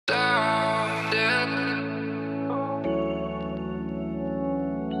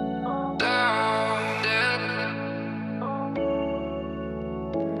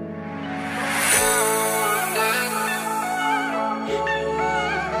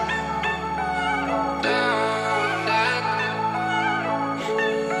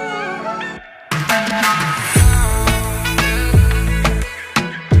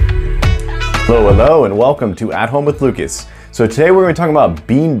Hello, and welcome to At Home with Lucas. So today we're going to be talking about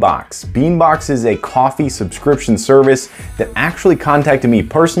Beanbox. Beanbox is a coffee subscription service that actually contacted me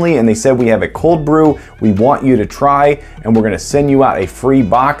personally, and they said, we have a cold brew we want you to try, and we're going to send you out a free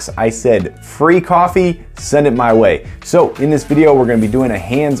box. I said, free coffee, send it my way. So in this video, we're going to be doing a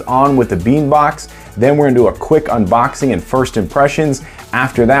hands-on with the Beanbox. Then we're going to do a quick unboxing and first impressions.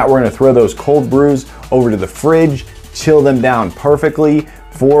 After that, we're going to throw those cold brews over to the fridge, chill them down perfectly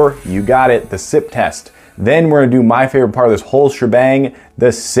for, you got it, the sip test. Then we're gonna do my favorite part of this whole shebang, the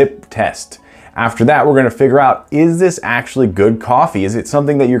sip test. After that, we're gonna figure out, is this actually good coffee? Is it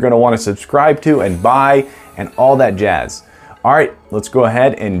something that you're gonna wanna subscribe to and buy and all that jazz? All right, let's go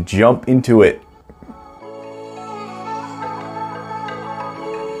ahead and jump into it.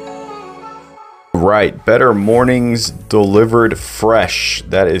 Right, better mornings delivered fresh.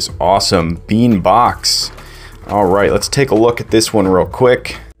 That is awesome. Beanbox. All right, let's take a look at this one real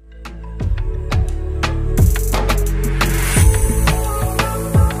quick.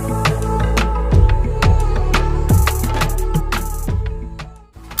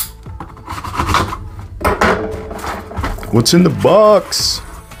 What's in the box?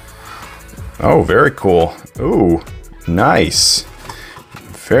 Oh, very cool. Ooh, nice.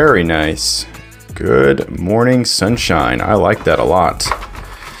 Very nice. Good morning sunshine. I like that a lot.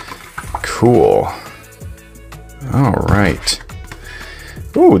 Cool. All right.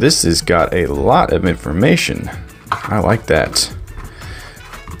 Ooh, this has got a lot of information. I like that.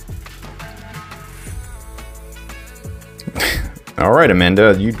 All right,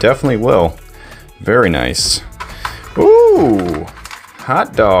 Amanda, you definitely will. Very nice. Ooh,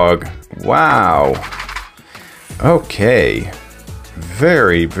 hot dog. Wow. Okay.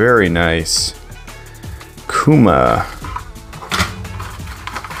 Very, very nice. Kuma.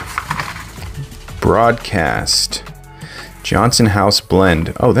 Broadcast. Johnson House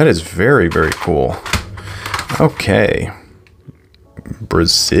Blend. Oh, that is very, very cool. Okay.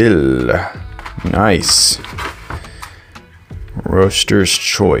 Brazil. Nice. Roaster's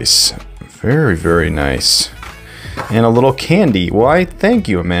Choice. Very, very nice. And a little candy. Why, thank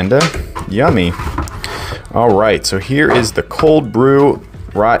you, Amanda. Yummy. All right, so here is the cold brew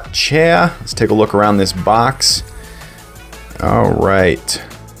Ratcha. Let's take a look around this box. All right.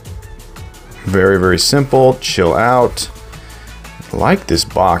 Very, very simple. Chill out. I like this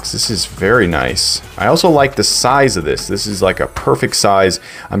box. This is very nice. I also like the size of this. This is like a perfect size.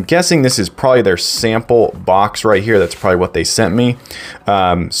 I'm guessing this is probably their sample box right here. That's probably what they sent me.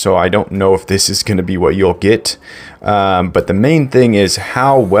 So I don't know if this is going to be what you'll get. But the main thing is,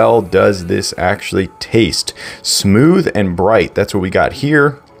 how well does this actually taste? Smooth and bright. That's what we got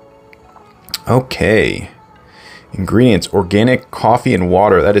here. Okay. Ingredients: organic coffee and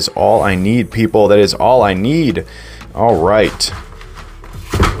water. That is all I need, people. That is all I need. All right.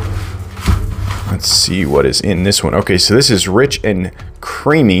 Let's see what is in this one. Okay, so this is rich and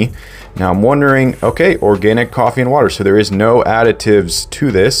creamy. Now I'm wondering, okay, organic coffee and water. So there is no additives to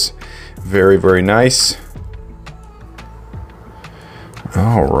this. Very, very nice.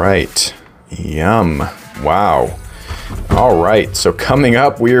 All right. Yum. Wow. All right, so coming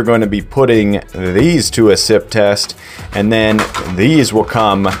up, we are going to be putting these to a sip test, and then these will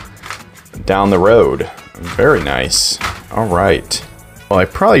come down the road. Very nice. All right. Well, I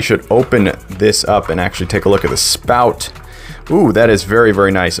probably should open this up and actually take a look at the spout. Ooh, that is very,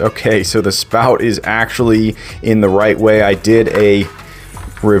 very nice. Okay, so the spout is actually in the right way. I did a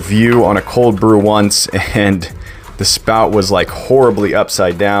review on a cold brew once, and the spout was like horribly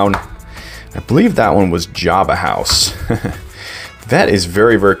upside down. I believe that one was Java House. That is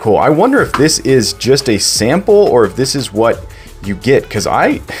very, very cool. I wonder if this is just a sample or if this is what you get, because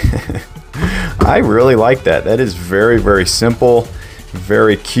I really like that. That is very, very simple,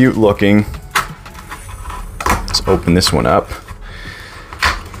 very cute looking. Let's open this one up.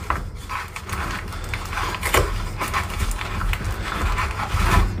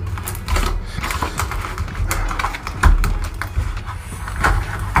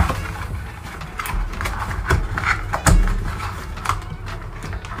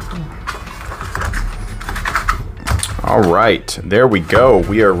 All right, there we go.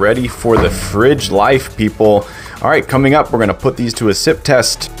 We are ready for the fridge life, people. All right, coming up, we're gonna put these to a sip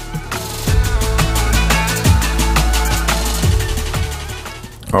test.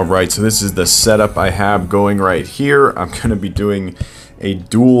 All right, so this is the setup I have going right here. I'm gonna be doing a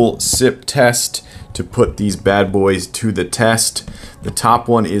dual sip test to put these bad boys to the test. The top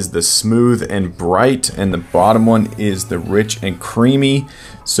one is the smooth and bright, and the bottom one is the rich and creamy.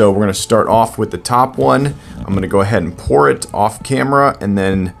 So we're gonna start off with the top one. I'm gonna go ahead and pour it off camera, and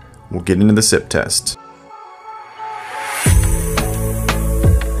then we'll get into the sip test.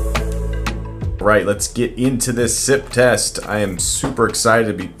 Right, let's get into this sip test. I am super excited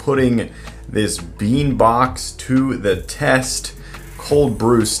to be putting this bean box to the test, cold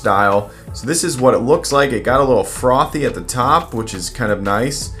brew style. So this is what it looks like. It got a little frothy at the top, which is kind of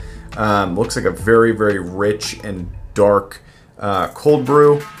nice. Looks like a very, very rich and dark cold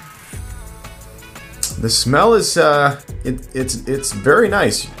brew. The smell is it's very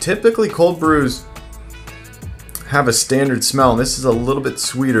nice. Typically cold brews have a standard smell, and this is a little bit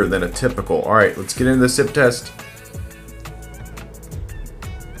sweeter than a typical. All right, let's get into the sip test.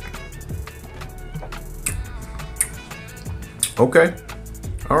 Okay,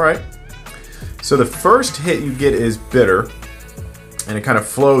 all right. So the first hit you get is bitter, and it kind of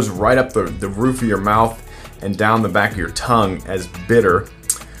flows right up the roof of your mouth and down the back of your tongue as bitter.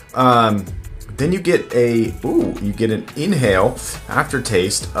 Then you get an inhale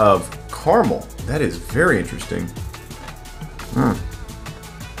aftertaste of caramel. That is very interesting.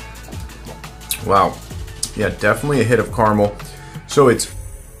 Wow. Yeah, definitely a hit of caramel. So it's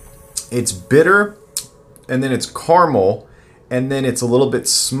bitter, and then it's caramel, and then it's a little bit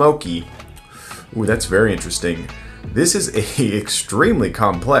smoky. Ooh, that's very interesting. This is a extremely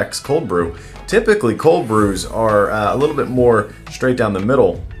complex cold brew. Typically, cold brews are a little bit more straight down the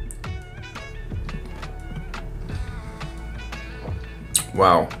middle.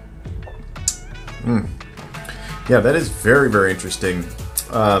 Wow. Yeah, that is very, very interesting.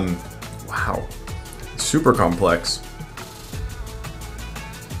 Wow. Super complex.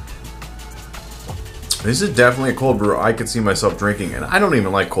 This is definitely a cold brew I could see myself drinking, and I don't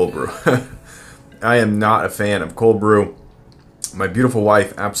even like cold brew. I am not a fan of cold brew. My beautiful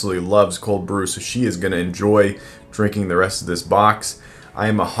wife absolutely loves cold brew, so she is going to enjoy drinking the rest of this box. I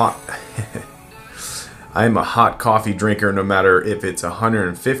am a hot coffee drinker, no matter if it's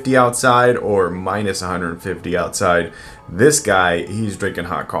 150 outside or minus 150 outside. This guy, he's drinking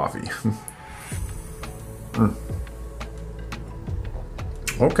hot coffee.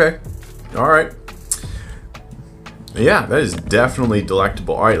 Okay. All right. Yeah, that is definitely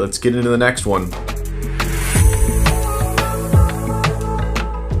delectable. All right, let's get into the next one.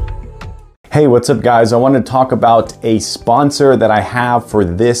 Hey, what's up guys? I want to talk about a sponsor that I have for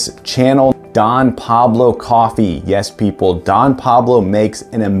this channel, Don Pablo Coffee. Yes, people, Don Pablo makes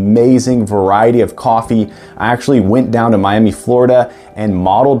an amazing variety of coffee. I actually went down to Miami, Florida and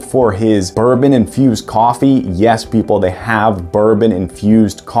modeled for his bourbon infused coffee. Yes, people, they have bourbon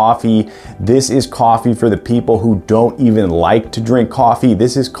infused coffee. This is coffee for the people who don't even like to drink coffee.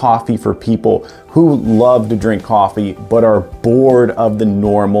 This is coffee for people who love to drink coffee but are bored of the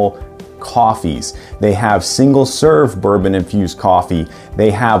normal coffees. They have single serve bourbon infused coffee. They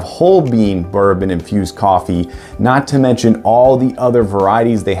have whole bean bourbon infused coffee, not to mention all the other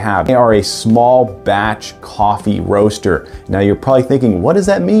varieties they have. They are a small batch coffee roaster. Now you're probably thinking, what does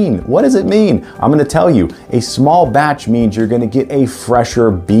that mean? What does it mean? I'm going to tell you. A small batch means you're going to get a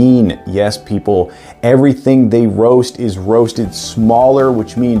fresher bean. Yes, people, everything they roast is roasted smaller,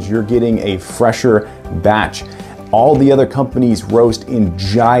 which means you're getting a fresher batch. All the other companies roast in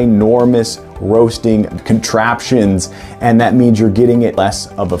ginormous roasting contraptions, and that means you're getting it less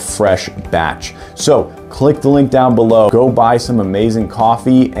of a fresh batch. So click the link down below, go buy some amazing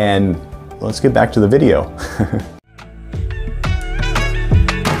coffee, and let's get back to the video.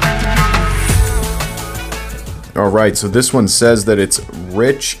 All right, so this one says that it's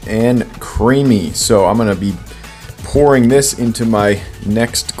rich and creamy. So I'm gonna be pouring this into my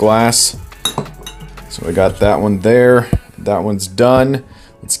next glass. So I got that one there, that one's done.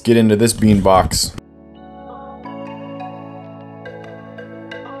 Let's get into this bean box.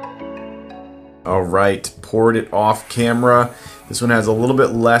 All right, poured it off camera. This one has a little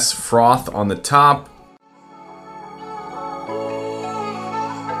bit less froth on the top.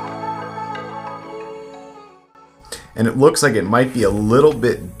 And it looks like it might be a little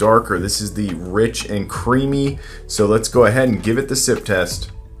bit darker. This is the rich and creamy. So let's go ahead and give it the sip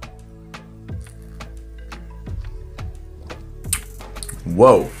test.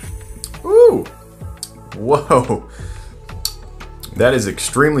 Whoa. Ooh. Whoa. That is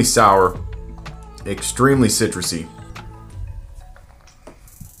extremely sour, extremely citrusy.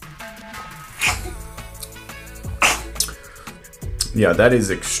 Yeah, that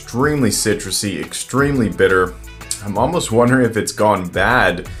is extremely citrusy, extremely bitter. I'm almost wondering if it's gone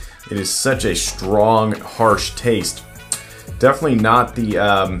bad. It is such a strong, harsh taste. Definitely not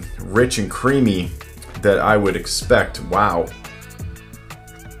the rich and creamy that I would expect. Wow.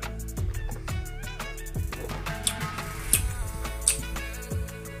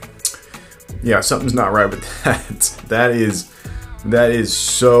 Yeah, something's not right with that. That is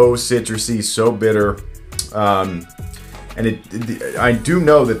so citrusy, so bitter, and I do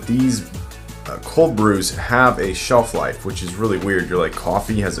know that these cold brews have a shelf life, which is really weird. You're like,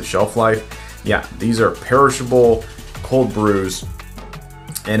 coffee has a shelf life? Yeah, these are perishable cold brews,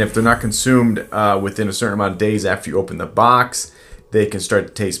 and if they're not consumed within a certain amount of days after you open the box, they can start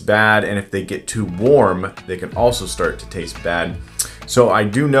to taste bad, and if they get too warm, they can also start to taste bad. So I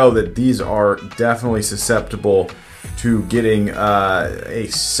do know that these are definitely susceptible to getting a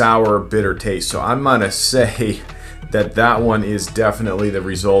sour, bitter taste. So I'm gonna say that that one is definitely the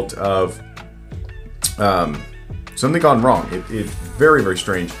result of something gone wrong. It's very, very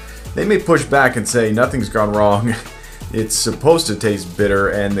strange. They may push back and say nothing's gone wrong. It's supposed to taste bitter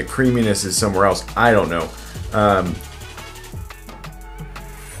and the creaminess is somewhere else. I don't know.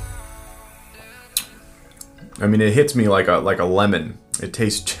 I mean, it hits me like a lemon. It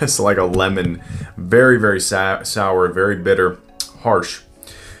tastes just like a lemon. Very, very sour, very bitter, harsh.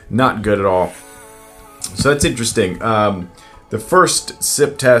 Not good at all. So that's interesting. The first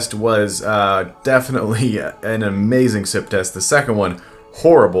sip test was definitely an amazing sip test. The second one,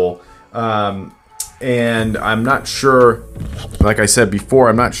 horrible. And I'm not sure, like I said before,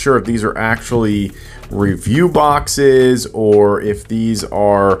 I'm not sure if these are actually review boxes or if these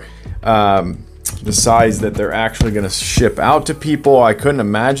are the size that they're actually going to ship out to people. I couldn't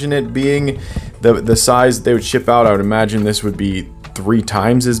imagine it being the size they would ship out. I would imagine this would be 3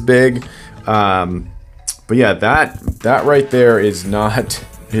 times as big. But yeah, that right there is not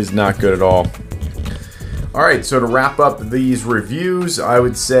good at all. All right, so to wrap up these reviews, I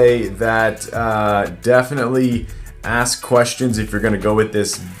would say that definitely ask questions if you're going to go with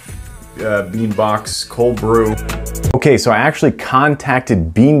this Beanbox cold brew. Okay, so I actually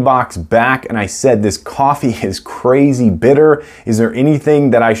contacted Beanbox back and I said, this coffee is crazy bitter. Is there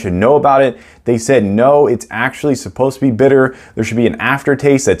anything that I should know about it? They said, no, it's actually supposed to be bitter. There should be an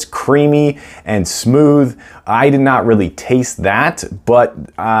aftertaste that's creamy and smooth. I did not really taste that, but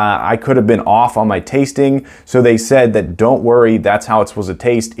I could have been off on my tasting. So they said that don't worry, that's how it's supposed to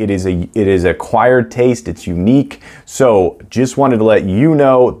taste. It is an acquired taste, it's unique. So just wanted to let you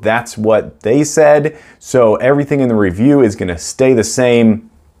know that's what they said. So everything in the review is gonna stay the same.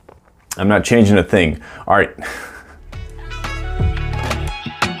 I'm not changing a thing. All right.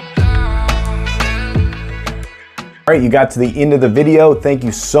 All right, you got to the end of the video. Thank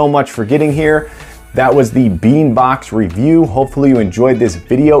you so much for getting here. That was the Beanbox review. Hopefully you enjoyed this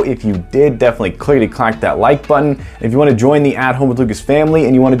video. If you did, definitely click that like button. And if you want to join the At Home with Lucas family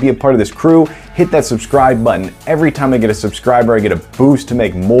and you want to be a part of this crew, hit that subscribe button. Every time I get a subscriber, I get a boost to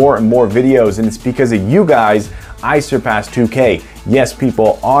make more and more videos. And it's because of you guys, I surpassed 2K. Yes,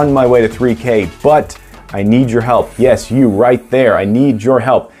 people, on my way to 3K, but I need your help. Yes, you right there. I need your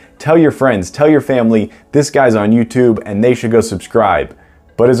help. Tell your friends, tell your family, this guy's on YouTube and they should go subscribe.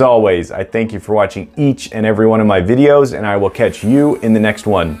 But as always, I thank you for watching each and every one of my videos and I will catch you in the next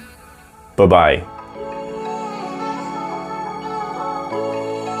one. Bye-bye.